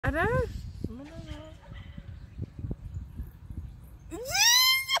I don't know.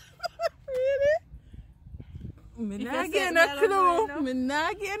 Really? Me not getting a clue. Me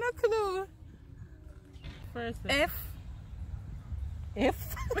not getting a clue. First F.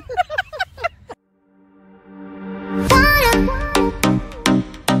 F.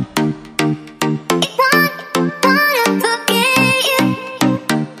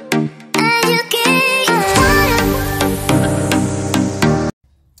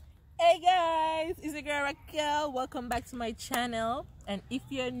 Hey guys, it's your girl Raquel. Welcome back to my channel, and if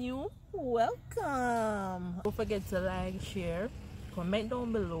you're new, welcome. Don't forget to like, share, comment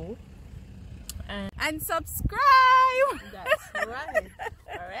down below, And subscribe. that's right.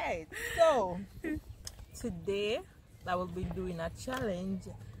 All right, so today I will be doing a challenge.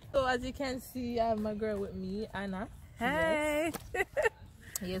 So as you can see, I have my girl with me, Anna. Hey.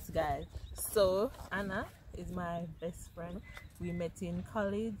 Yes guys, so Anna is my best friend. We met in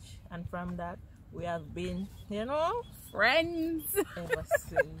college, and from that we have been, you know, Friends. ever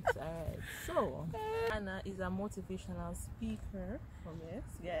since. Alright, so Anna is a motivational speaker. Yes,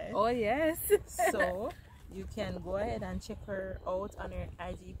 guys. Oh yes. So you can go ahead and check her out on her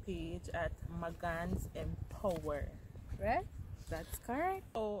IG page at Magans Empower, right? That's correct.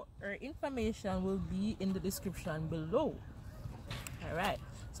 So her information will be in the description below. All right,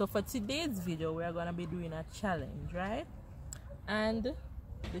 so for today's video we are going to be doing a challenge, right? And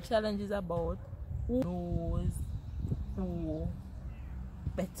the challenge is about who knows who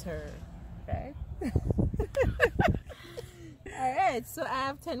better, right? All right, so I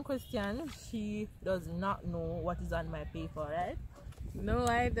have 10 questions. She does not know what is on my paper, right? No,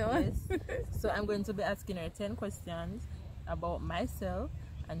 I don't. Yes. So I'm going to be asking her 10 questions about myself,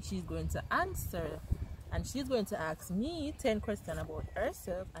 and she's going to answer, and she's going to ask me 10 questions about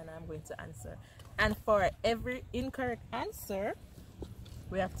herself, and I'm going to answer. And for every incorrect answer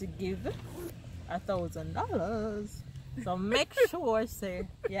we have to give $1,000. So make sure, sir,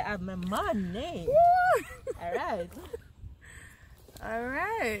 you have my money. All right. All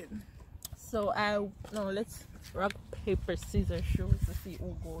right. So let's rock paper scissors shoot to see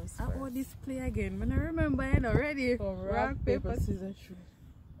who goes I first. want this play again. When I remember it already. So rock paper scissors shoot.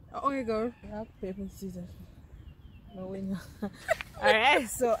 Oh, you go. Rock paper scissors. No winner. All right.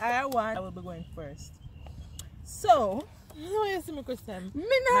 So I will be going first. So you ask me a question.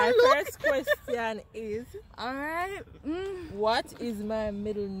 My first question is, all right. what is my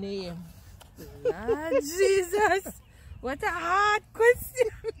middle name? Lord Jesus. What a hard question.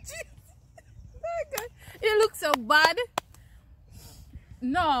 Jesus. Oh God. You look so bad.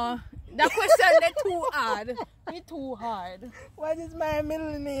 No. That question is too hard. It's too hard. What is my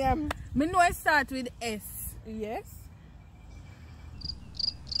middle name? Me know I start with S. Yes.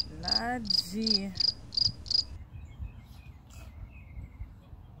 Lord G.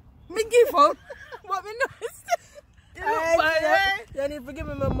 Me give up. But me know it look bad, right? You need to give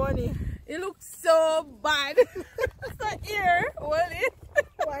me my money. It looks so bad. So here, hold it.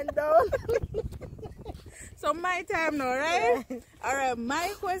 One down. So my time now, right? Alright,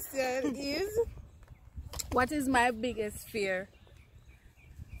 my question is, what is my biggest fear?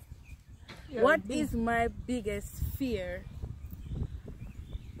 What is my biggest fear?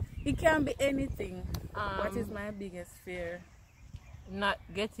 It can be anything. What is my biggest fear? Not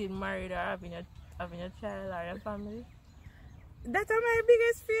getting married or having a child or a family. That's my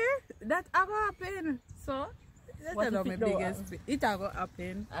biggest fear. That ever happen. So that's not my biggest fear. It ever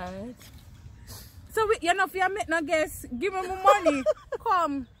happen. Alright. So you know if you make no guess, give me my money.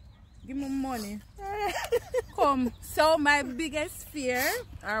 Come. Give me money. Come. So my biggest fear,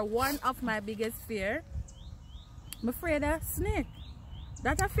 or one of my biggest fear, I'm afraid of snake.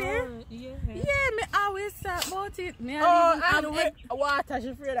 That a fear? Yeah. Yeah, me always talk about it. Me And with water,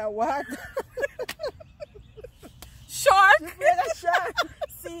 she's afraid of water. Shark. She's afraid of shark.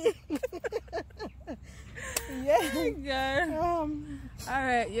 See? Yeah. God.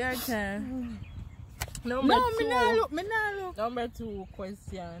 Alright, your turn. Number two. Me not look. Number 2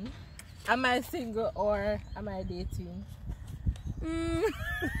 question. Am I single or am I dating?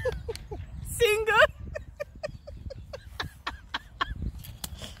 Single.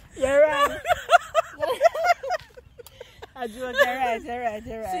 You're right. I joke, you're right.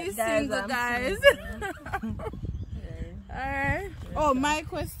 She's guys, single, I'm guys. single. Alright. Oh, my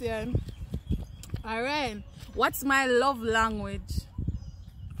question. Alright. What's my love language?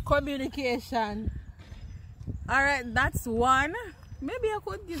 Communication. Alright, that's one. Maybe I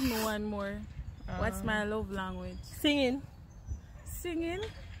could give me one more. What's my love language? Singing. Singing?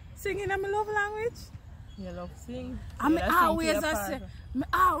 Singing is my love language? You love sing. I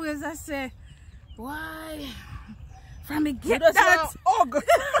always say, why? From me You get just that. want hug.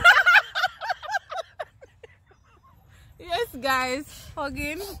 Yes, guys.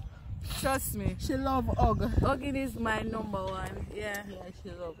 Hugging. Trust me. She love hug. Hugging is my number one. Yeah. Yeah, she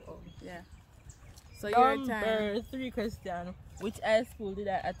love hug. Yeah. So your time. Number 3 question. Which high school did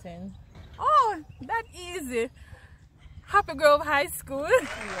I attend? Oh, that easy. Happy Grove High School.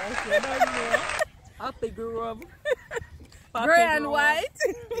 Yes, you don't know. Happy Grove. Gray and white.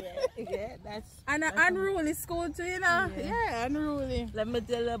 Yeah, that's And an unruly school too, you know. Yeah, unruly. Let me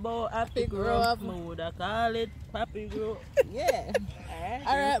tell you about Happy Grove. Grove. I would call it Happy Grove. Yeah.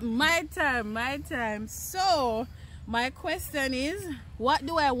 Alright, my time. So, my question is, what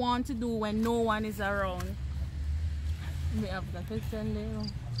do I want to do when no one is around? Me have the question there.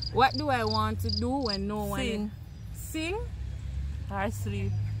 What do I want to do when no one is... Sing Sing? or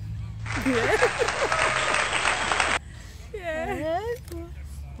sleep. Yeah.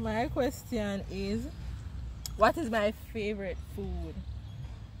 My question is, what is my favorite food?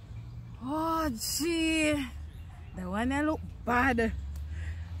 Oh, gee. The one I look bad.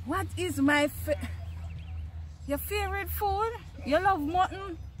 What is my your favorite food? You love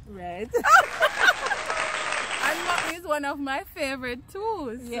mutton? Right. And mutton is one of my favorite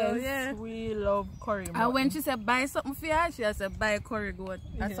too. So, Yes, yeah. we love curry mutton. And when she said buy something for her, she said buy curry goat.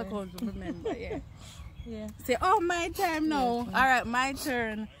 That's Yeah. supposed to remember, yeah. Yeah. Say, oh, my time now. Yes. Alright, my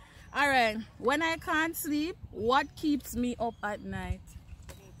turn. Alright, when I can't sleep, what keeps me up at night?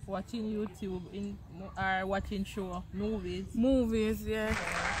 Watching YouTube or watching show, movies. Movies, yeah.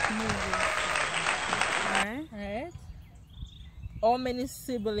 Movies. Alright. Right? How many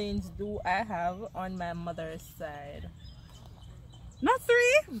siblings do I have on my mother's side? Not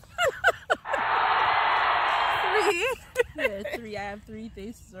 3? 3? Yeah, 3. I have 3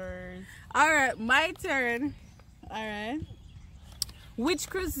 sisters. Alright, my turn. Alright. Which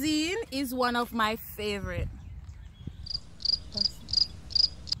cuisine is one of my favorite?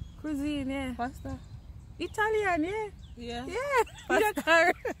 Cuisine, yeah. Pasta? Italian, yeah. Yeah. Yeah.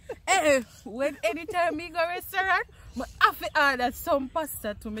 Pasta. Hey, when anytime me go restaurant, I have to order some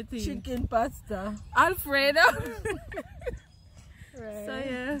pasta to me thing. Chicken pasta. Alfredo. Right. So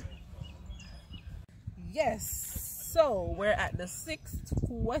yeah. Yes. So we're at the 6th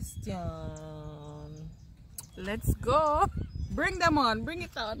question. Let's go. Bring them on. Bring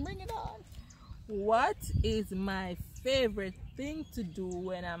it on. Bring it on. What is my favorite thing to do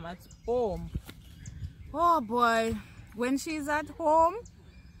when I'm at home? Oh boy. When she's at home,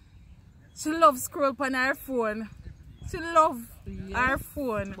 she loves scroll on her phone. She loves her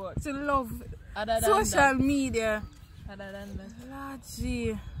phone. But She loves other than social media. that, other than that, Lord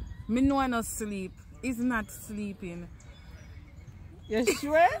gee. Me no wanna sleep. He's not sleeping. you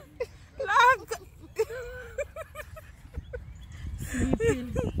sure? Lord.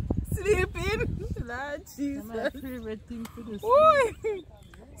 Sleeping. Sleeping. Lord That's Jesus. my favorite thing to do. Ooh.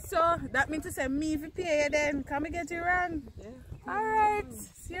 So that means to say me if you pay you then come and get you run. Yeah. Alright.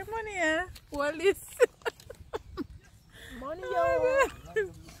 See your money here. Well this. Money, yo.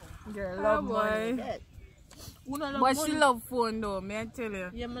 Girl, Oh, love boy. money. Yeah. Who not love But money? she love phone though, may I tell you.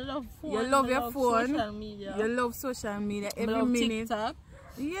 Yeah, me love phone. You love me your phone. Social media. You love social media Me every love minute. TikTok.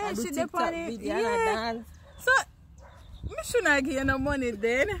 Yeah, I do she TikTok depend it. video and I Yeah. dance. So me should not give you no money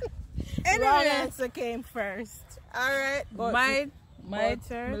then. Wrong Anyway. answer came first. Alright. But- My But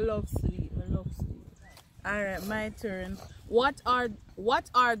turn. Me love sleep. Me love sleep. Alright, my turn. What are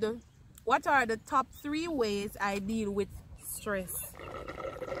the top 3 ways I deal with stress?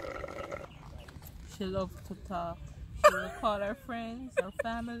 She loves to talk. She will call her friends or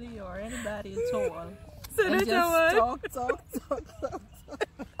family or anybody at all. So And that's just a one. talk.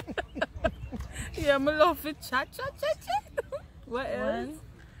 Yeah, me love it. Chat. What else? One,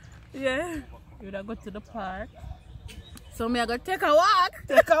 Yeah. you would go to the park. So me I go take a walk.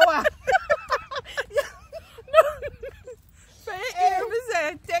 Take a walk. So you hear me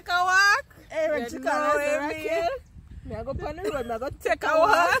say take a walk? Hey, when You she know call us what I Raquel, me I go on the road, me I go Take a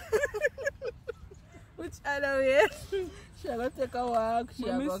walk. Which other way? She a go take a walk. She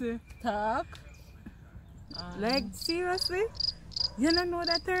Let a me go see. talk. Like seriously? You don't know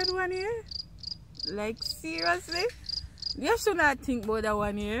that third one here? Like seriously? You should not think about that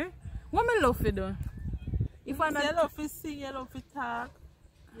one here. What me love you do? If I You not, love to sing, you love to talk.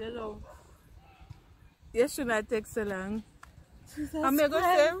 You love. you should not take so long. Jesus I'm gonna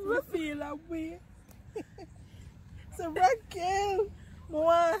Christ, say, me feel that way. So Raquel,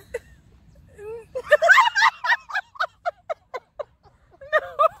 moi.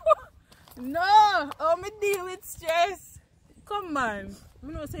 No, how me deal with stress? Come on.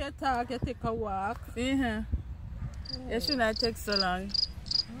 Me know say you talk, you take a walk. You should not take so long.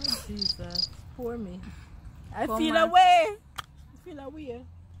 Oh, Jesus, poor me. I Come feel on. away. I feel away.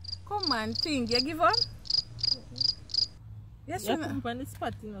 Come on, think. You give up? Yes, You're you know. coming on the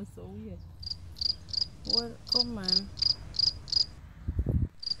spot, you know, so weird. Well, come on.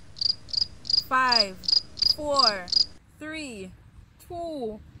 5, 4, 3,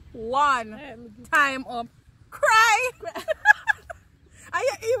 2, 1. Alright, me give- Time up. Cry. I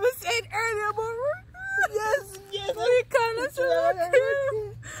even said earlier about Yes, yes. we can't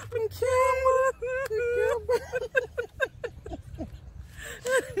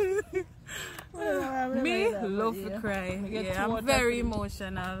Me love to cry. get Yeah, two I'm out of very three.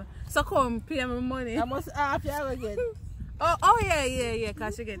 emotional. So come pay me money. I must half you again. Oh yeah.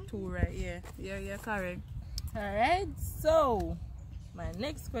 Cause you get 2 right. Yeah, correct. Alright, so my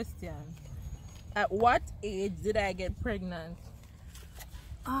next question. At what age did I get pregnant?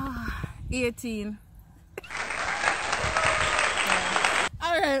 18.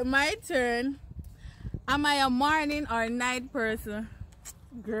 Alright, my turn. Am I a morning or night person?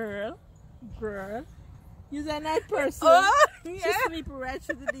 Girl. You're a night person. Oh, She yeah. sleep right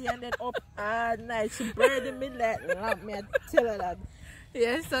through the day and then up all night. She burn the midnight lamp. Me, I tell her that.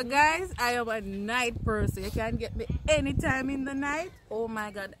 Yeah, so guys, I am a night person. You can get me anytime in the night. Oh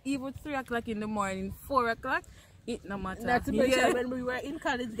my god, even 3 o'clock in the morning, 4 o'clock, it no matter. Not to mention Yeah. when we were in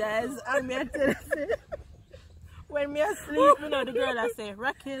college, guys, and me I tell you, when me asleep, you know, the girl I say,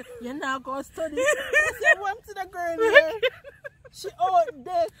 Raquel, you're not going to study. I say, what to the girl here? She out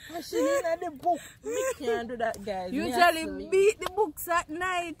there and she in the book. Me can't do that, guys. Me Usually asleep. beat the books at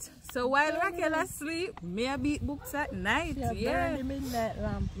night. So while Raquel asleep, me I beat books at night. Yeah, Yeah. burn the midnight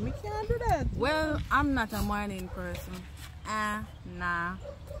lamp. Me can't do that. Well, I'm not a morning person. Nah.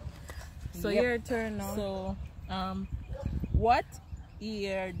 So Yep. your turn now. So, what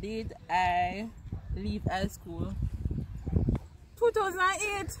year did I leave high school?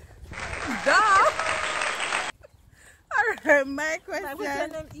 2008. Duh. Alright, my My question.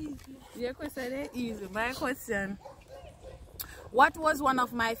 them easy. Your question is easy. My question. What was one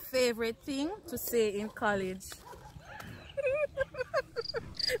of my favorite things to say in college?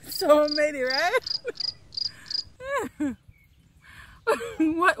 So many, right?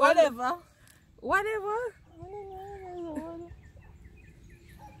 Whatever. Whatever.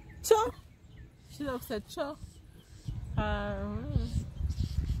 Cho. She looks at Cho. I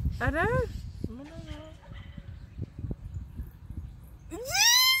don't Really?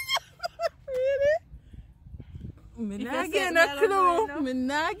 Me If not you getting say a me, I don't clue. know. Me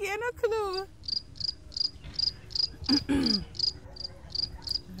not getting a clue.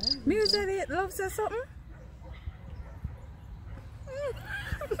 Me usually love say something.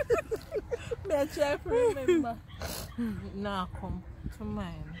 Me I try to remember. Nah, come to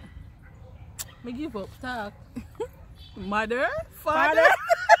mind. Me give up talk. Mother, father.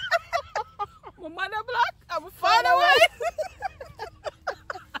 My mother black, I'm a father white.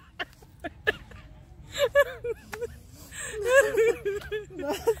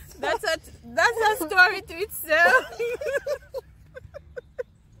 That's a story to itself.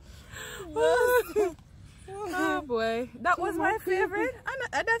 Oh boy, that was my favorite.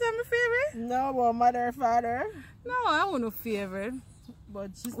 That's my favorite. No, well, mother, father. No, I want no favorite.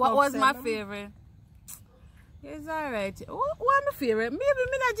 But she's What not was my seven. favorite? It's alright. What my favorite? Maybe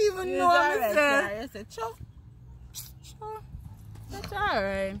me not even It's know alright, myself. yeah, I said, Cho. Sure. That's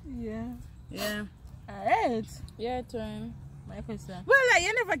alright. Yeah. Yeah. Alright. Your turn. My question. Well, like,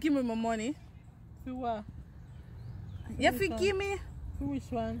 you never give me my money. For what? You fi give me, For which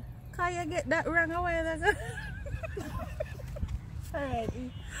one? can you get that wrong a while ago? Alright.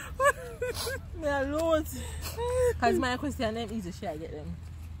 Me alone. Because my question them easy, should I get them?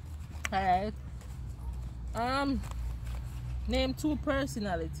 Alright. Name 2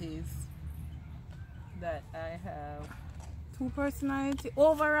 personalities that I have. 2 personality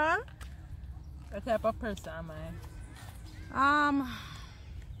overall. What type of person am I?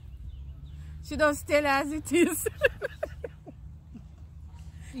 She don't tell as it is.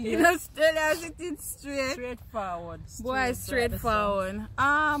 You Yeah. don't tell as it is straight. Straightforward. Boy, straightforward.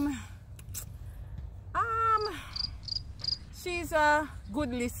 She's a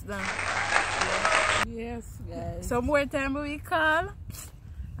good listener. Yes, guys. Some more time we call.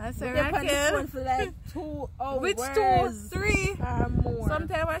 I say, We depend on this Raquel. one for like 2 hours. Which 2, 3? or more.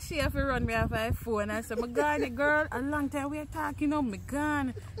 Sometimes I she have to run me off my phone. I say, my God, the girl, a long time we are talking on my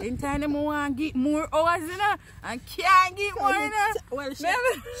gun. In time I want to get more hours, you know, and can't get more, you know. Well,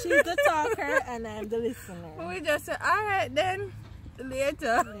 Maybe- she's the talker and I'm the listener. We just say, all right then,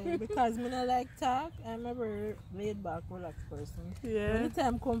 later. Yeah, because me not like talk, I'm a very laid back, relaxed person. When Yeah. the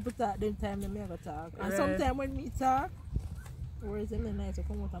time come to talk, then time me go talk. And Right. sometimes when me talk, Words in the night to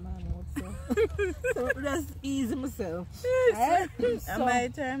come out of my mouth, so. So just ease myself. Yes. Right? Am I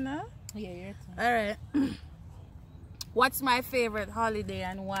turn now? Yeah, your turn. Alright. What's my favorite holiday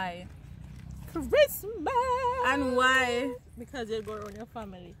and why? Christmas! And why? Because you go around your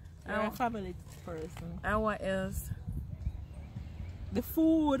family. You're a family person. And what else? The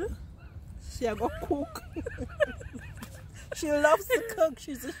food. She a go cook. She loves to cook.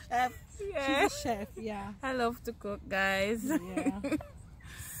 She's a chef. Yeah. She's a chef, yeah. I love to cook, guys. Yeah.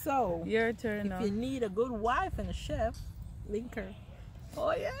 So, Your turn now. if you need a good wife and a chef, link her.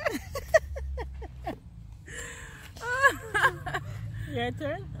 Oh yeah. Your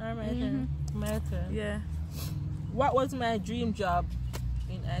turn or my turn? My turn. Yeah. What was my dream job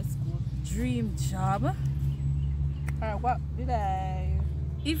in high school? Dream job. What did I?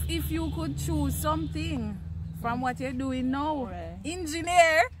 If you could choose something from what you're doing now, Right.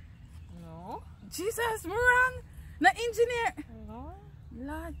 engineer. No. Jesus, me wrong. Not engineer. No.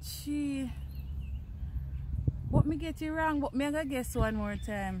 Lord, gee. What me get it wrong? But me I gotta guess one more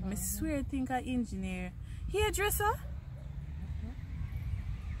time. Me swear think I engineer. Hairdresser.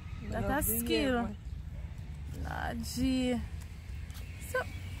 That's a skill. Lord, gee. So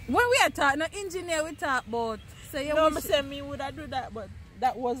when we are talking, no engineer we talk about. So you No, wish me say me would I do that, but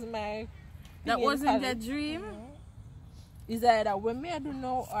that was my. that thing in wasn't the college. dream. Is either when me I do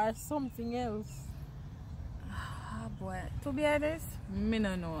know or something else. Ah boy. To be honest, me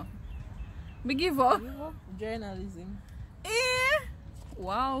no know. Me give up. You know, journalism. Eh?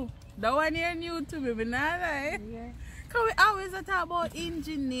 Wow. That one here new to me, but not lie. Yeah. Cause we always talk about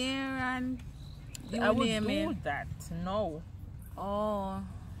engineer and you I would name do it. that. No. Oh,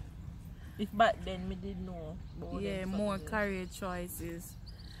 If back then me did know. about yeah, them more something. career choices.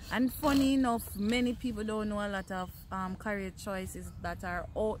 And funny enough, many people don't know a lot of career choices that are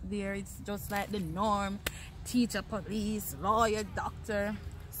out there. It's just like the norm: teacher, police, lawyer, doctor.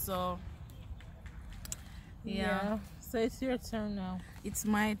 So yeah. So it's your turn now. It's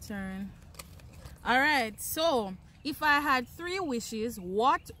my turn. Alright, so if I had 3 wishes,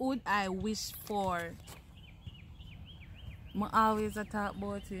 what would I wish for? I always talk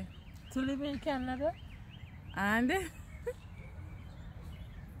about it. To live in Canada? And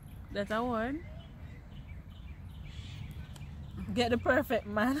that's a one. Get the perfect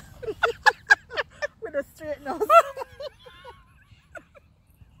man. With a straight nose.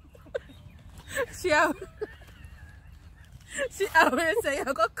 She always say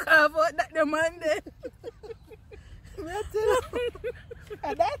I go carve out that the man there.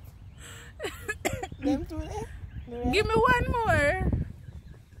 And that? Them two there? Give me one more.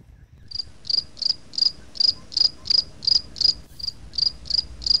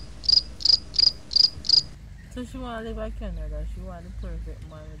 So she want to live in Canada. She want the perfect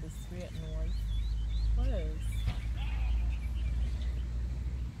man with the straight nose. What else?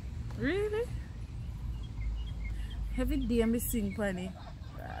 Really? Every day me sing funny.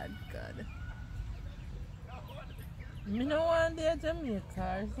 God. Me no want to Jamaica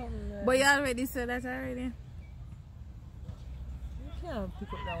or something like But you already said that already. You can't pick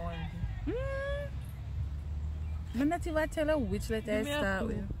up that one. I'm not even tell her which letter I Give me a start clue.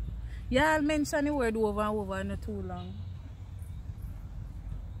 with. Yeah, I'll mention the word over and over, not too long.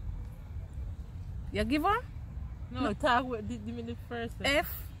 You give her? No, talk with, give me the first one.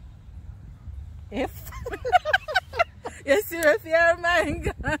 F. F. You serious? You're mine,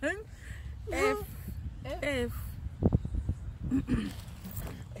 gone. F. F. F.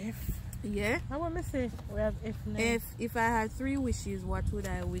 F. Yeah? How want me say? We have F now. F. If I had 3 wishes, what would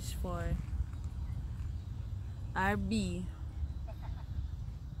I wish for? Or B.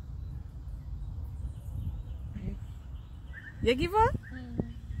 You give her?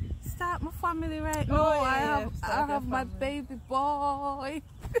 Start my family right now. Oh, yeah, I yeah. have Start your my family. baby boy.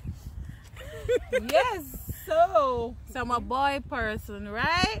 Yes, so. So I'm a boy person,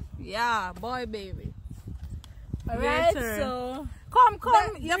 right? Yeah, boy baby. Alright, turn. so. Come,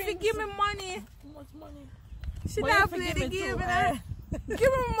 That you have to brings- give me money. How much money? She But not you play have the to give me game. too, eh? Give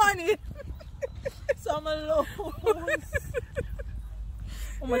me money. So I'm alone.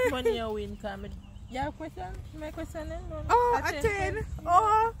 How much money you win, Carmen? You have a question? My question then? Oh, a 10.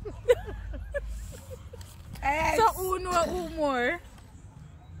 Oh. Alright. So who know who more?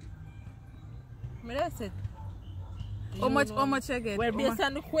 Me that's it. How much I get? Well, How based much-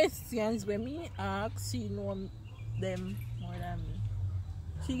 on the questions when me ask, she know them more than me.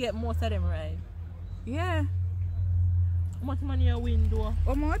 She get most of them right. Yeah. How much money you win though?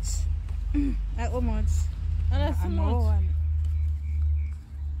 How much? How much? And that's I so know much. one.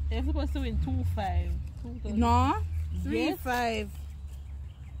 You're supposed to win 2,500. No. Yes. 3-5.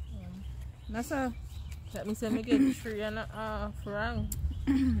 That's a Let me say me get 3.5 wrong.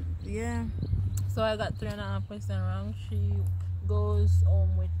 Yeah. So I got 3.5% wrong. She goes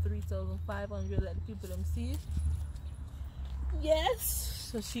home with 3,500. Let the people them see. Yes.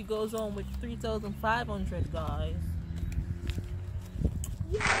 So she goes home with 3,500, guys.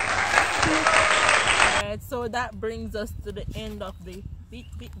 Yeah. Alright, so that brings us to the end of the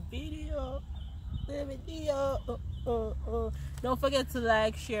video. Don't forget to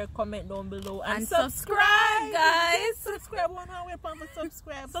like, share, comment down below, and subscribe, guys. Subscribe one hour for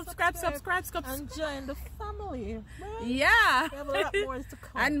subscribe and join the family. Right? Yeah. We have a lot more to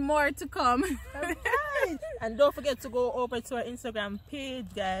come. And more to come. Alright. And don't forget to go over to our Instagram page,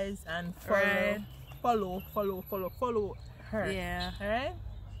 guys, and follow her. Yeah. Alright.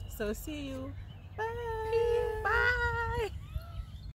 So see you. Bye. Bye.